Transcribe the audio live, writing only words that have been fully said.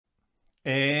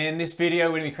In this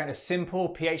video, we're going to be creating a simple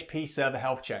PHP server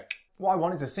health check. What I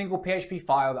want is a single PHP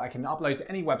file that I can upload to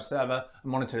any web server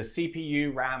and monitor the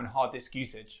CPU, RAM, and hard disk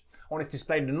usage. I want it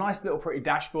displayed in a nice little pretty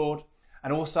dashboard,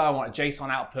 and also I want a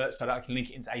JSON output so that I can link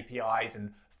it into APIs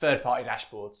and third-party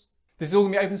dashboards. This is all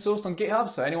going to be open sourced on GitHub,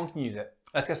 so anyone can use it.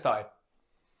 Let's get started.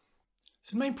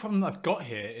 So the main problem that I've got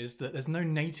here is that there's no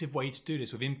native way to do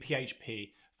this within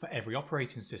PHP for every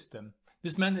operating system.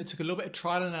 This meant that it took a little bit of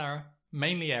trial and error,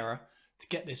 mainly error, to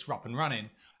get this up and running.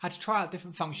 I had to try out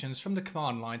different functions from the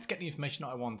command line to get the information that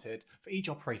I wanted for each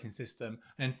operating system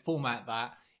and then format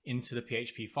that into the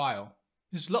PHP file.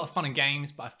 This was a lot of fun and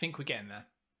games, but I think we're getting there.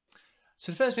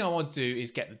 So the first thing I want to do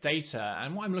is get the data,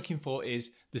 and what I'm looking for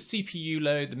is the CPU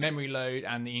load, the memory load,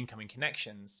 and the incoming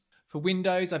connections. For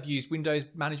Windows, I've used Windows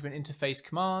Management Interface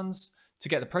commands to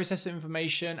get the processor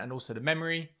information and also the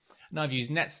memory. And I've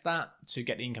used netstat to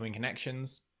get the incoming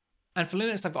connections. And for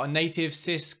Linux, I've got a native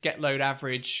sys get load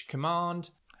average command.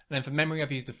 And then for memory,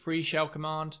 I've used the free shell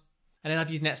command. And then I've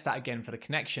used netstat again for the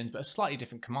connections, but a slightly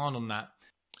different command on that.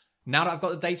 Now that I've got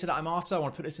the data that I'm after, I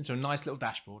want to put this into a nice little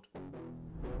dashboard.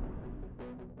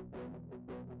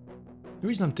 The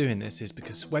reason I'm doing this is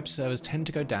because web servers tend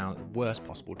to go down at the worst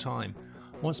possible time.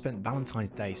 I once spent Valentine's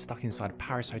Day stuck inside a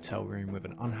Paris hotel room with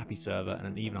an unhappy server and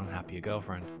an even unhappier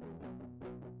girlfriend.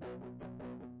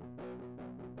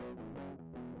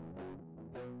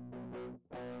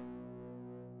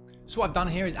 So what I've done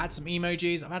here is add some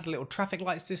emojis. I've added a little traffic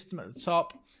light system at the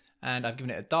top, and I've given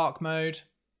it a dark mode.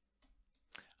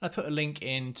 I put a link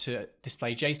in to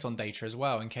display JSON data as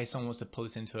well in case someone wants to pull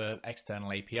this into an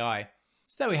external API.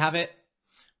 So there we have it.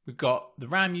 We've got the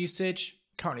RAM usage,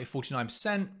 currently at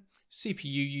 49%,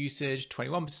 CPU usage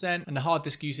 21%, and the hard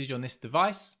disk usage on this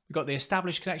device. We've got the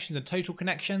established connections and total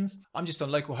connections. I'm just on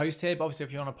localhost here, but obviously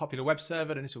if you're on a popular web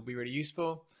server, then this will be really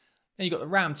useful. Then you've got the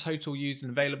RAM total used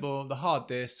and available, the hard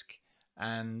disk,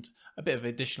 and a bit of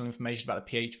additional information about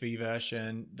the PHP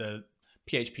version, the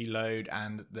PHP load,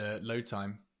 and the load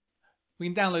time. We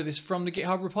can download this from the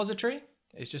GitHub repository.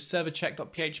 It's just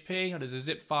servercheck.php, or there's a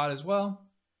zip file as well.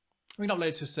 We can upload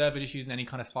it to a server just using any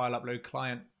kind of file upload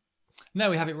client. Now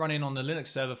we have it running on the Linux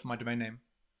server for my domain name.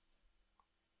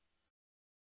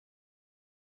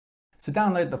 So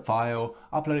download the file,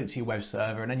 upload it to your web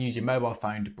server, and then use your mobile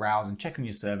phone to browse and check on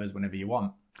your servers whenever you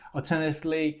want.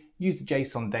 Alternatively, use the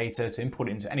JSON data to import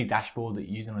it into any dashboard that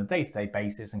you use on a day-to-day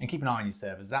basis and keep an eye on your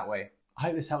servers that way. I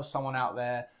hope this helps someone out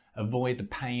there avoid the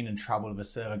pain and trouble of a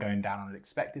server going down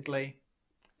unexpectedly.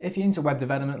 If you're into web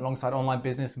development alongside online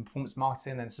business and performance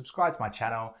marketing, then subscribe to my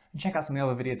channel and check out some of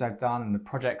the other videos I've done and the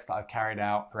projects that I've carried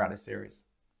out throughout this series.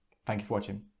 Thank you for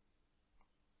watching.